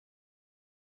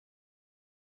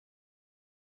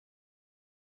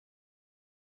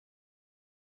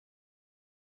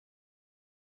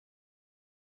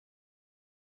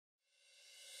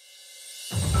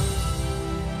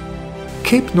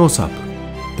Cape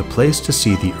Nosapu, the place to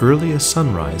see the earliest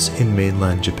sunrise in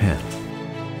mainland Japan.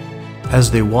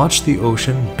 As they watched the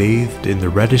ocean bathed in the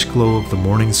reddish glow of the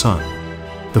morning sun,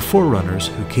 the forerunners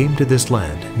who came to this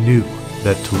land knew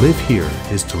that to live here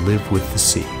is to live with the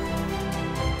sea.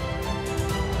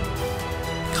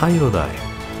 Kaiodai,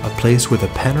 a place with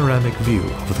a panoramic view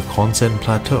of the Konsen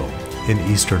Plateau in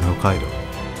eastern Hokkaido.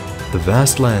 The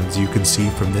vast lands you can see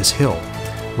from this hill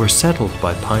were settled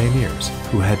by pioneers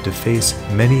who had to face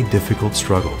many difficult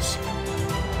struggles.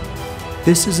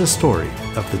 This is a story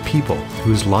of the people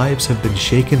whose lives have been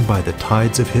shaken by the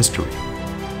tides of history,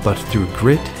 but through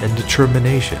grit and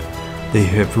determination, they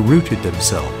have rooted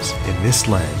themselves in this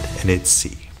land and its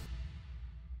sea.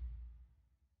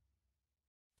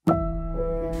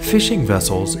 Fishing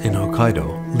vessels in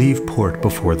Hokkaido leave port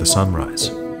before the sunrise.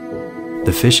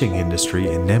 The fishing industry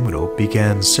in Nemuro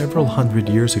began several hundred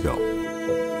years ago.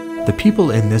 The people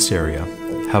in this area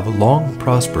have long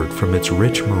prospered from its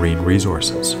rich marine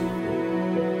resources.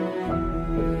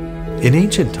 In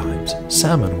ancient times,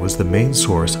 salmon was the main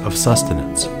source of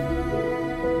sustenance.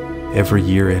 Every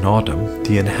year in autumn,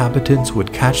 the inhabitants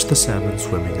would catch the salmon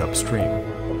swimming upstream.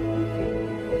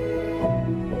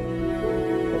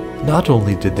 Not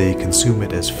only did they consume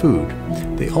it as food,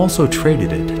 they also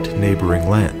traded it to neighboring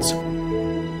lands.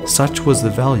 Such was the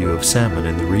value of salmon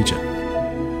in the region.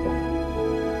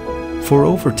 For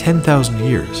over 10,000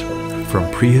 years, from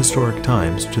prehistoric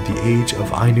times to the age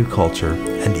of Ainu culture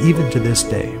and even to this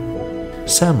day,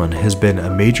 salmon has been a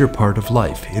major part of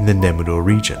life in the Nemuro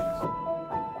region.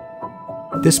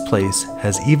 This place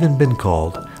has even been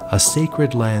called a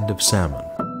sacred land of salmon,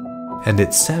 and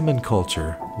its salmon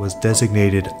culture was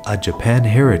designated a Japan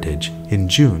Heritage in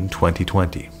June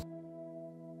 2020.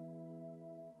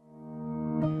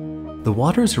 The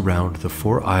waters around the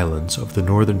 4 islands of the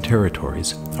Northern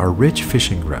Territories are rich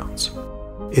fishing grounds.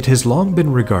 It has long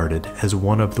been regarded as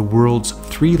one of the world's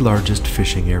 3 largest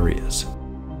fishing areas.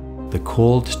 The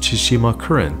cold Chiishima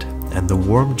Current and the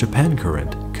warm Japan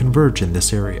Current converge in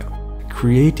this area,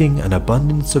 creating an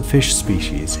abundance of fish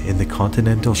species in the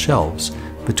continental shelves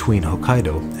between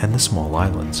Hokkaido and the small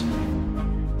islands.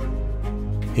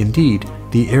 Indeed,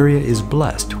 the area is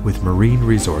blessed with marine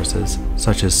resources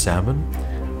such as salmon,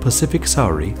 Pacific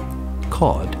sauri,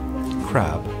 cod,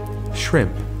 crab,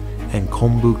 shrimp, and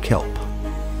kombu kelp.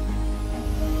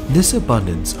 This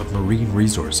abundance of marine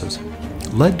resources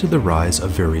led to the rise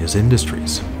of various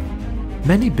industries.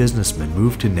 Many businessmen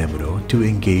moved to Nemuro to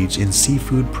engage in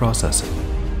seafood processing.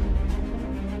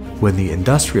 When the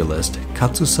industrialist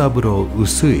Katsusaburo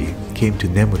Usui came to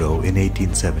Nemuro in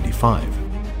 1875,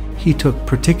 he took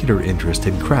particular interest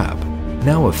in crab,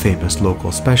 now a famous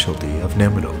local specialty of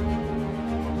Nemuro.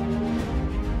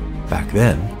 Back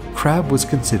then, crab was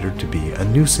considered to be a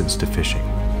nuisance to fishing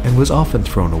and was often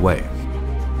thrown away.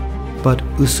 But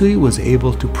Usui was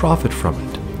able to profit from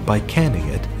it by canning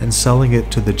it and selling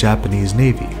it to the Japanese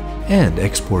Navy and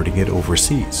exporting it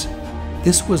overseas.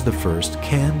 This was the first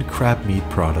canned crab meat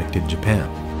product in Japan.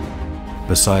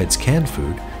 Besides canned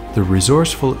food, the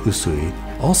resourceful Usui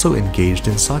also engaged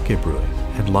in sake brewing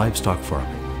and livestock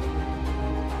farming.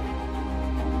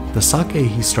 The sake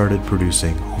he started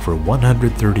producing over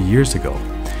 130 years ago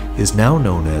is now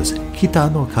known as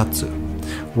Kita no Katsu,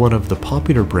 one of the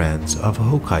popular brands of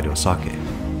Hokkaido sake.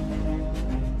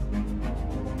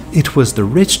 It was the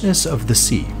richness of the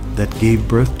sea that gave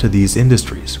birth to these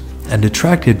industries and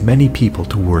attracted many people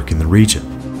to work in the region.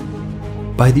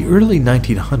 By the early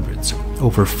 1900s,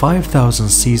 over 5,000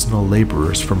 seasonal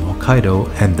laborers from Hokkaido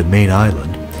and the main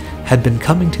island had been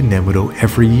coming to Nemuro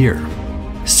every year,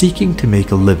 seeking to make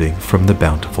a living from the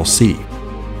bountiful sea.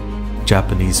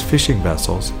 Japanese fishing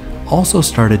vessels also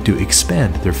started to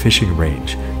expand their fishing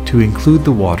range to include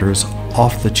the waters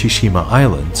off the Chiishima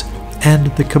Islands and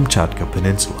the Kamchatka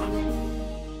Peninsula.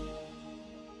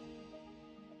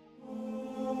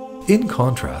 In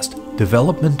contrast,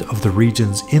 development of the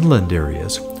region's inland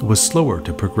areas was slower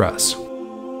to progress.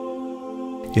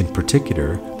 In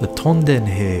particular, the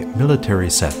Tondenhei military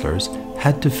settlers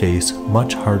had to face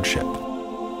much hardship.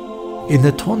 In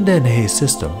the Tondenhei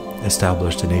system,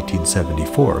 established in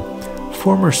 1874,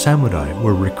 former samurai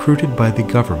were recruited by the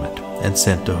government and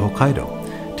sent to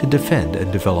Hokkaido to defend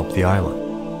and develop the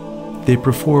island. They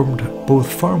performed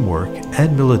both farm work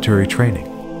and military training,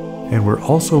 and were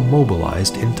also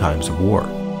mobilized in times of war.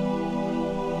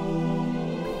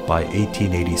 By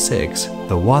 1886,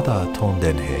 the Wada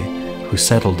Tondenhei, who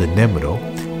settled in Nemuro,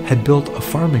 had built a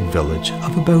farming village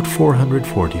of about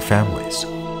 440 families.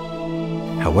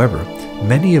 However,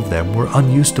 many of them were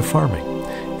unused to farming,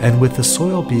 and with the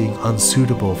soil being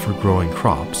unsuitable for growing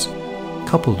crops,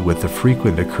 coupled with the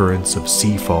frequent occurrence of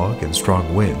sea fog and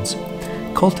strong winds,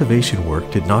 cultivation work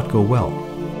did not go well.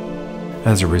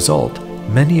 As a result,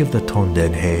 many of the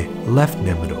Tondenhei left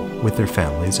Nemuro with their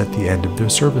families at the end of their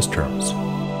service terms.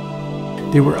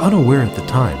 They were unaware at the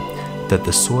time that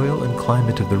the soil and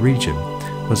climate of the region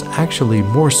was actually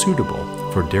more suitable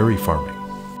for dairy farming.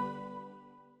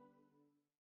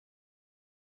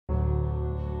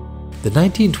 The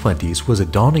 1920s was a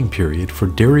dawning period for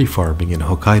dairy farming in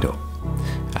Hokkaido.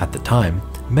 At the time,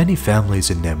 many families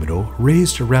in Nemuro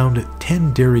raised around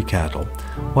 10 dairy cattle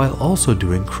while also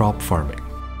doing crop farming.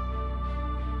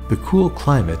 The cool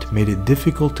climate made it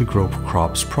difficult to grow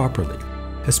crops properly,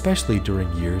 especially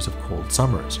during years of cold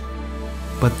summers.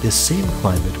 But this same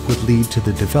climate would lead to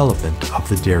the development of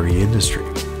the dairy industry.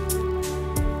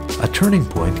 A turning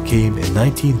point came in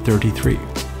 1933,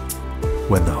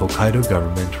 when the Hokkaido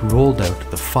government rolled out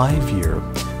the 5-year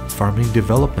Farming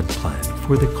Development Plan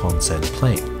for the Konsen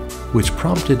Plain, which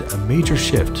prompted a major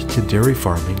shift to dairy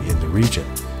farming in the region.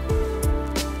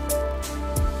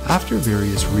 After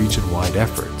various region-wide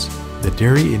efforts, the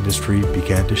dairy industry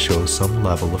began to show some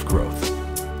level of growth.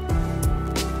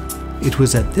 It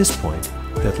was at this point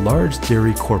that large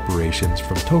dairy corporations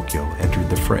from Tokyo entered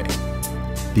the fray.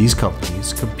 These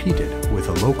companies competed with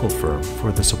a local firm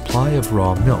for the supply of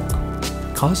raw milk,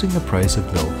 causing the price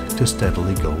of milk to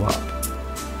steadily go up.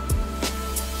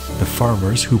 The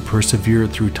farmers who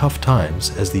persevered through tough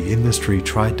times as the industry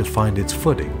tried to find its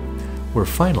footing were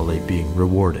finally being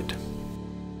rewarded.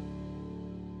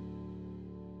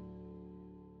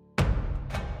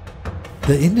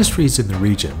 The industries in the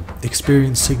region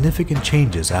experienced significant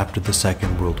changes after the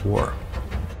Second World War.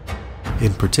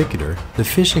 In particular, the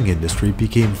fishing industry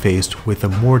became faced with a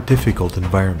more difficult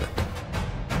environment.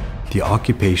 The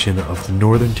occupation of the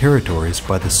northern territories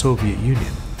by the Soviet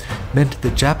Union meant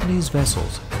that Japanese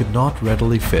vessels could not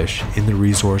readily fish in the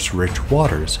resource-rich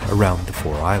waters around the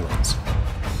four islands.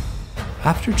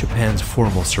 After Japan's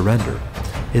formal surrender,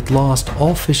 it lost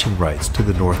all fishing rights to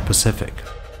the North Pacific.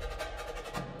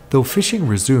 Though fishing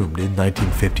resumed in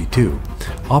 1952,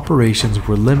 operations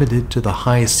were limited to the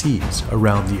high seas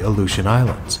around the Aleutian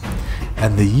Islands,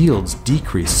 and the yields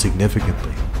decreased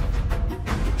significantly.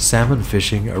 Salmon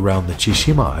fishing around the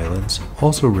Chieshima Islands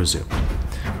also resumed,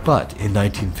 but in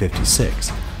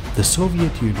 1956, the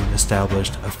Soviet Union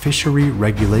established a fishery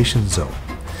regulation zone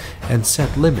and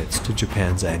set limits to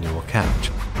Japan's annual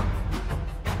catch.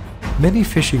 Many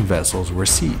fishing vessels were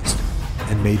seized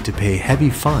and made to pay heavy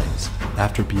fines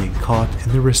after being caught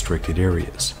in the restricted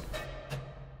areas.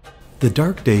 The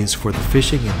dark days for the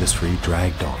fishing industry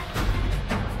dragged on.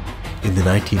 In the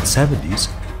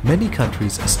 1970s, many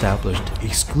countries established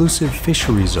exclusive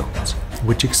fishery zones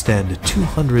which extend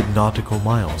 200 nautical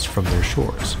miles from their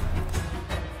shores.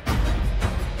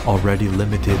 Already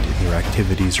limited in their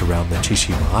activities around the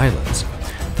Chieshima Islands,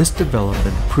 this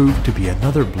development proved to be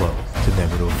another blow to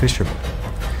Nemuro fishermen,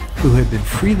 who had been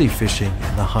freely fishing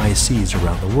in the high seas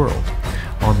around the world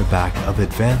on the back of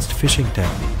advanced fishing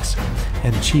techniques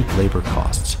and cheap labor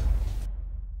costs.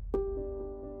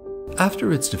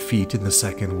 After its defeat in the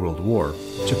Second World War,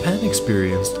 Japan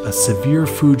experienced a severe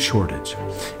food shortage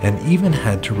and even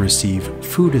had to receive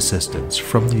food assistance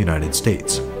from the United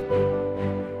States.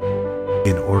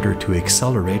 In order to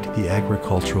accelerate the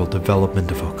agricultural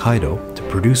development of Hokkaido to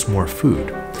produce more food,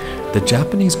 the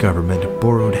Japanese government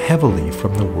borrowed heavily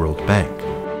from the World Bank.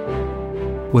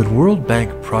 When World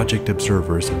Bank project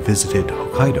observers visited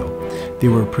Hokkaido, they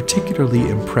were particularly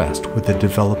impressed with the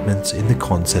developments in the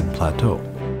Konsen Plateau.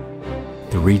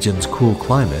 The region's cool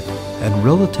climate and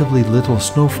relatively little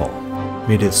snowfall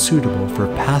made it suitable for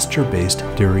pasture-based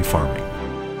dairy farming.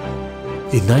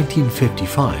 In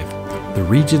 1955, the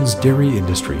region's dairy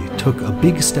industry took a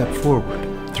big step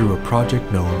forward through a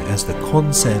project known as the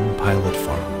Konsen Pilot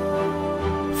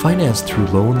Farm. Financed through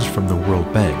loans from the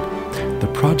World Bank,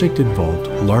 the project involved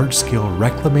large-scale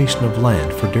reclamation of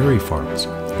land for dairy farms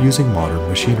using modern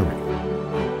machinery.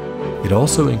 It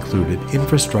also included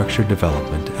infrastructure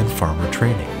development and farmer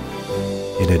training.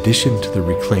 In addition to the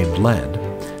reclaimed land,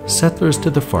 settlers to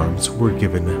the farms were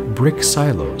given brick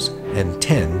silos and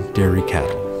 10 dairy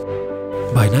cattle.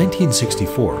 By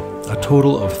 1964, a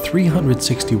total of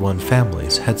 361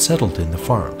 families had settled in the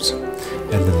farms,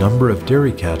 and the number of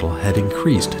dairy cattle had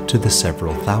increased to the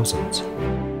several thousands.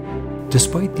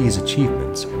 Despite these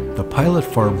achievements, the pilot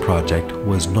farm project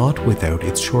was not without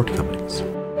its shortcomings.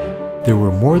 There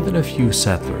were more than a few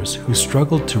settlers who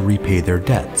struggled to repay their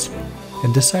debts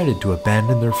and decided to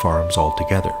abandon their farms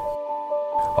altogether.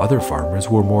 Other farmers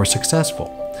were more successful,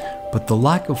 but the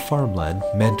lack of farmland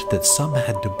meant that some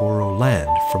had to borrow land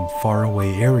from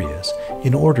faraway areas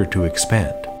in order to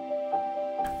expand.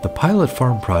 The pilot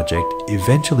farm project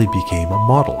eventually became a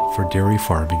model for dairy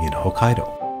farming in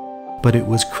Hokkaido, but it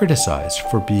was criticized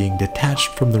for being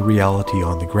detached from the reality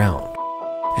on the ground,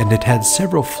 and it had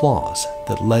several flaws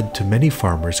that led to many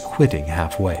farmers quitting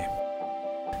halfway.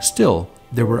 Still,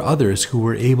 there were others who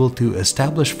were able to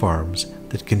establish farms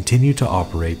that continue to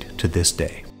operate to this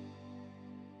day.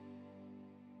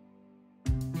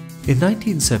 In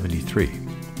 1973,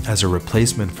 as a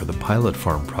replacement for the pilot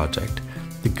farm project,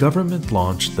 the government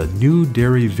launched the New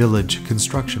Dairy Village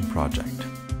construction project.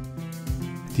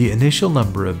 The initial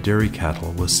number of dairy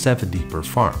cattle was 70 per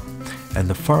farm, and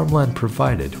the farmland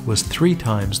provided was 3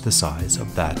 times the size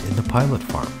of that in the pilot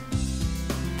farm.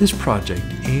 This project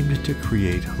aimed to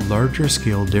create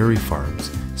larger-scale dairy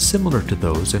farms similar to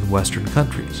those in Western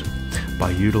countries by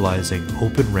utilizing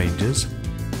open ranges,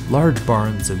 large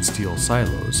barns and steel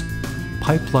silos,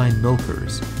 pipeline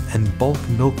milkers, and bulk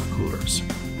milk coolers.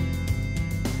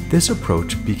 This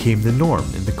approach became the norm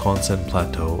in the Konsen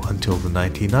Plateau until the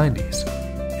 1990s,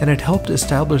 and it helped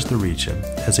establish the region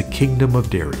as a kingdom of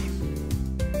dairy.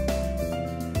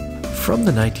 From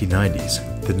the 1990s,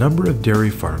 the number of dairy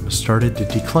farms started to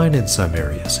decline in some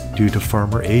areas due to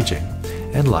farmer aging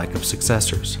and lack of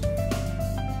successors.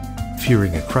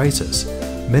 Fearing a crisis,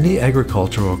 many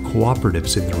agricultural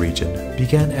cooperatives in the region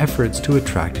began efforts to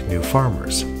attract new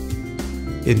farmers.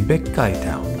 In Bekkai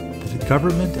town, the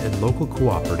government and local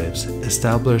cooperatives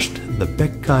established the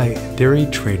Bekkai Dairy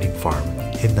Training Farm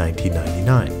in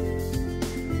 1999.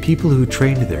 People who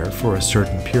trained there for a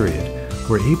certain period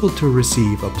were able to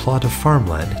receive a plot of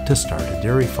farmland to start a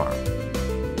dairy farm.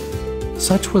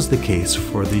 Such was the case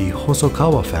for the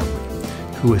Hosokawa family,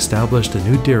 who established a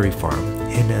new dairy farm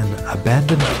in an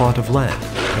abandoned plot of land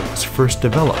that was first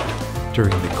developed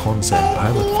during the Konsen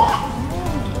pilot farm.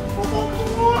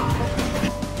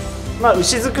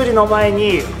 牛作りの前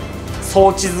に装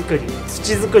置作り、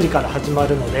土作りから始ま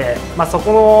るので、そ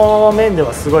この面で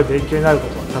はすごい勉強になるこ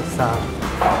とがたくさん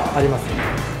ありますね。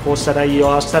こうしたらいい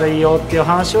よ、ああしたらいいよっていう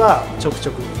話はちょくち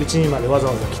ょくうちにまでわざ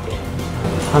わざ来て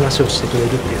話をしてくれるっ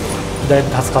ていうのはだいぶ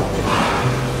助かってる。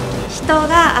人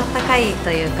があったかいと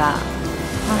いうか、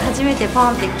初めてポ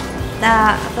ンって来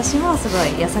た私もすご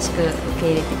い優しく受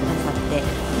け入れてくださって、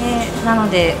なの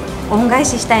で恩返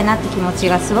ししたいなって気持ち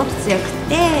がすごく強く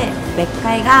て、別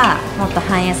海がもっと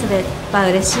繁栄すれば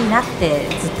嬉しいなって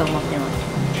ずっと思ってます。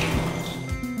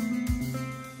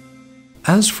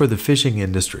As for the fishing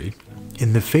industry,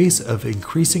 in the face of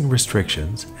increasing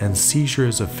restrictions and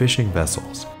seizures of fishing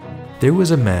vessels, there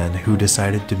was a man who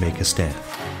decided to make a stand.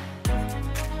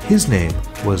 His name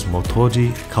was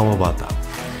Motoji Kawabata,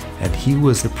 and he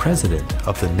was the president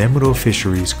of the Nemuro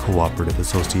Fisheries Cooperative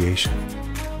Association.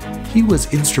 He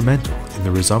was instrumental in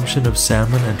the resumption of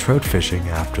salmon and trout fishing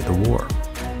after the war,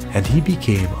 and he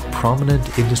became a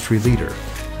prominent industry leader,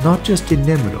 not just in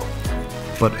Nemuro,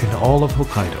 but in all of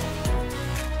Hokkaido.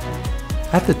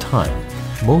 At the time,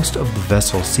 most of the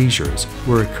vessel seizures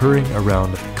were occurring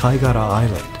around Kaigara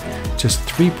Island, just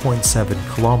 3.7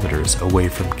 kilometers away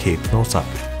from Cape Nosapu.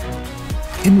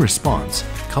 In response,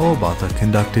 Kawabata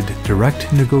conducted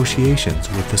direct negotiations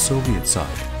with the Soviet side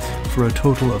for a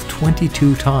total of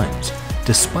 22 times,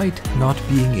 despite not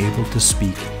being able to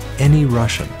speak any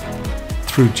Russian.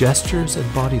 Through gestures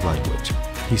and body language,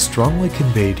 he strongly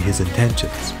conveyed his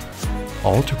intentions,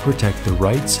 all to protect the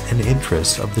rights and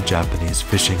interests of the Japanese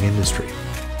fishing industry.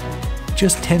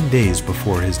 Just 10 days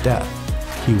before his death,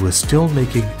 he was still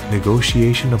making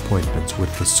negotiation appointments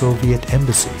with the Soviet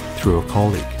embassy through a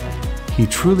colleague. He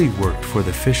truly worked for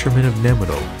the fishermen of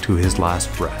Nemuro to his last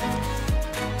breath.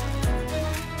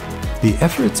 The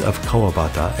efforts of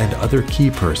Kawabata and other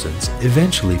key persons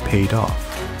eventually paid off,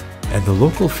 and the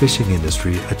local fishing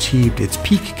industry achieved its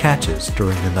peak catches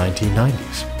during the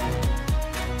 1990s.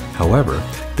 However,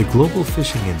 the global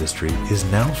fishing industry is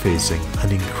now facing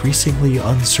an increasingly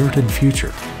uncertain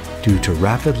future due to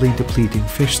rapidly depleting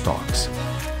fish stocks,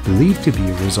 believed to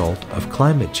be a result of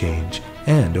climate change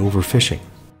and overfishing.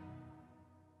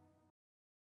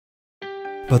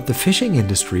 But the fishing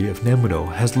industry of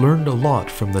Nemuro has learned a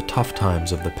lot from the tough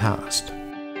times of the past,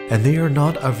 and they are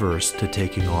not averse to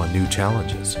taking on new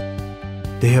challenges.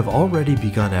 They have already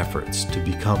begun efforts to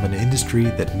become an industry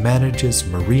that manages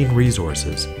marine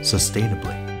resources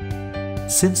sustainably.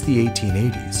 Since the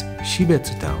 1880s,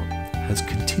 Shibetsu Town has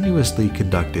continuously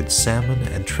conducted salmon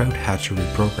and trout hatchery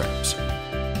programs.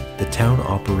 The town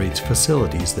operates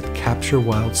facilities that capture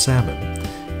wild salmon,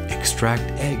 extract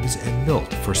eggs and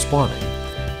milk for spawning,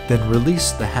 then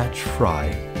release the hatched fry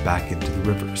back into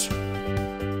the rivers.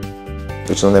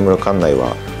 うちの根室管内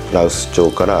は羅臼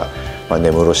町から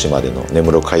根室市までの根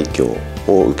室海峡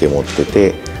を受け持って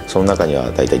て、その中に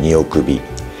はだいたい2億尾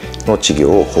の稚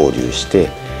魚を放流して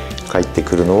帰って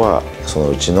くるのはその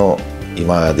うちの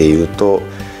今でいうと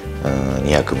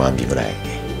200万尾ぐらい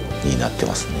になって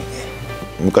ますね。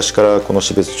昔からこの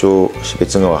標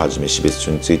津川はじめ標津町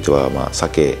については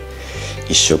鮭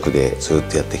一色でずっ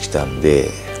とやってきたんで、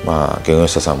漁業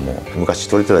者さんも昔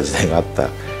取れてた時代があった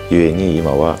ゆえに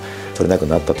今は取れなく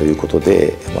なったということ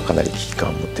で、かなり危機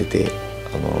感を持ってて、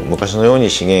昔のように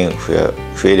資源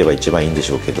増えれば一番いいんで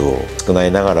しょうけど、少な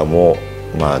いながらも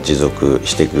持続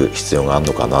していく必要がある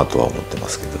のかなとは思ってま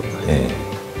すけどね。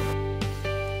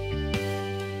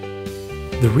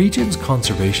The region's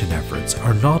conservation efforts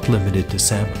are not limited to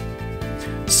salmon.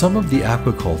 Some of the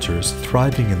aquacultures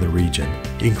thriving in the region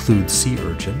include sea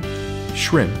urchin,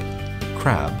 shrimp,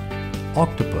 crab,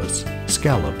 octopus,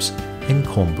 scallops, and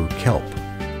kombu kelp.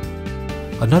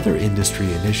 Another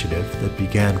industry initiative that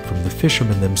began from the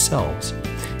fishermen themselves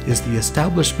is the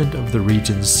establishment of the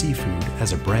region's seafood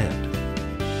as a brand.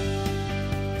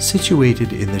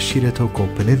 Situated in the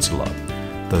Shiratoko Peninsula,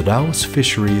 the Raos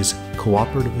Fisheries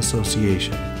Cooperative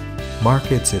Association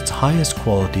markets its highest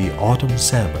quality autumn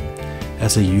salmon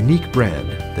as a unique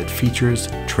brand that features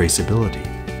traceability.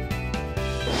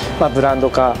 ブランド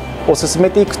化を進め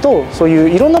ていくと、そういう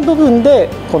いろんな部分で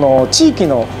この地域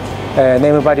のネ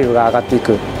ームバリューが上がってい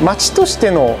く、町として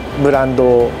のブラン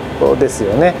ドです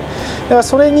よね。だから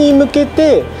それに向け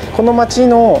てこの町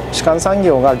の主幹産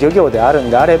業が漁業である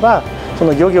んであれば、そ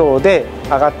の漁業で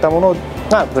上がったもの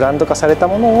がブランド化された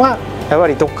ものはやは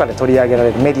りどこかで取り上げら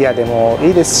れる、メディアでも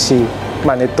いいですし、ネ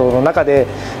ットの中で、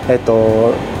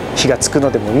火がつくの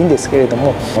でもいいんですけれど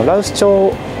も、羅臼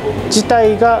町自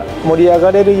体が盛り上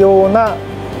がれるような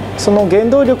その原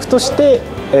動力として、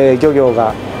漁業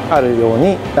があるよう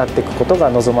になっていくことが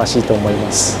望ましいと思い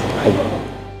ます。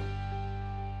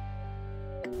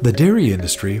The dairy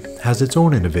industry has its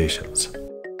own innovations.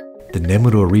 The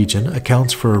Nemuro region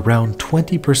accounts for around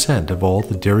 20% of all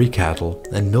the dairy cattle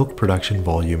and milk production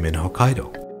volume in Hokkaido,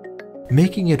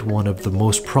 making it one of the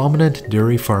most prominent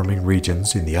dairy farming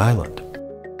regions in the island.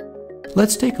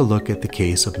 Let's take a look at the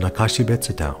case of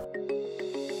Nakashibetsu Town.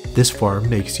 This farm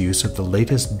makes use of the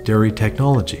latest dairy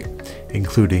technology,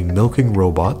 including milking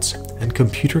robots and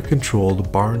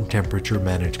computer-controlled barn temperature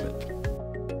management.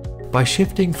 By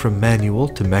shifting from manual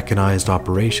to mechanized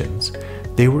operations,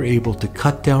 they were able to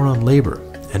cut down on labor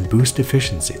and boost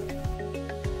efficiency.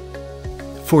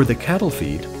 For the cattle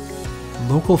feed,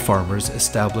 local farmers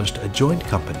established a joint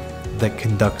company that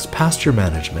conducts pasture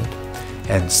management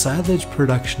and silage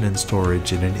production and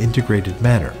storage in an integrated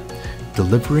manner,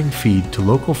 delivering feed to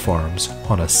local farms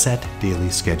on a set daily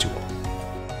schedule.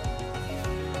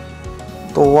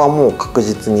 あとはもう確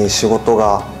実に仕事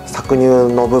が搾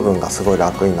乳の部分がすごい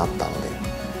楽になったので、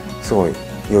すごい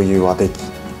余裕はでき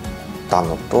た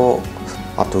のと、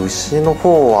あと牛の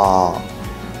方は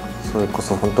それこ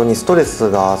そ本当にストレス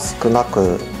が少な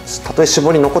く、たとえ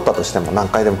絞り残ったとしても何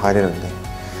回でも入れるんで、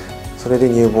それで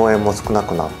乳房炎も少な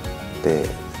くなって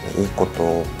いいこ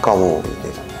とが多いで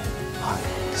すね。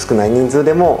少ない人数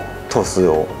でも頭数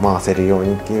を回せるよう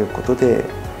にっていうことで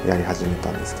やり始めた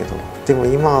んですけど、でも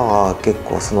今は結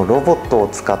構そのロボットを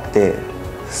使って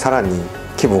さらに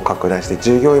規模を拡大して、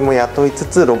従業員も雇いつ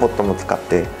つロボットも使っ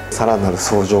てさらなる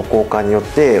相乗効果によっ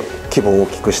て規模を大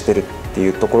きくしてるってい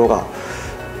うところが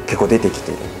結構出てき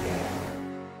てるんで。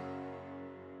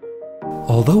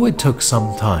Although it took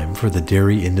some time for the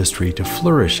dairy industry to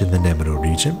flourish in the Nemuro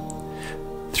region,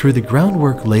 through the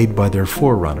groundwork laid by their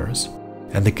forerunners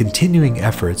and the continuing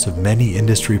efforts of many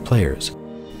industry players,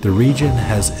 the region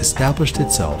has established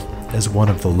itself as one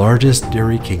of the largest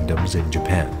dairy kingdoms in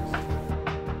Japan.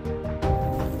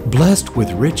 Blessed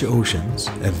with rich oceans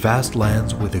and vast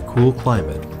lands with a cool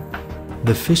climate,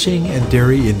 the fishing and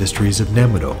dairy industries of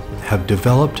Nemuro have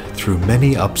developed through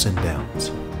many ups and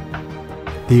downs.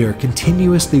 They are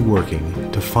continuously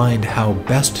working to find how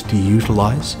best to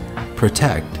utilize,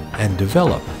 protect, and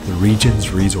develop the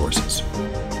region's resources.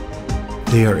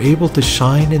 They are able to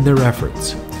shine in their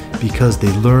efforts because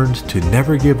they learned to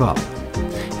never give up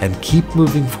and keep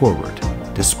moving forward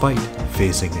despite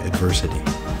facing adversity.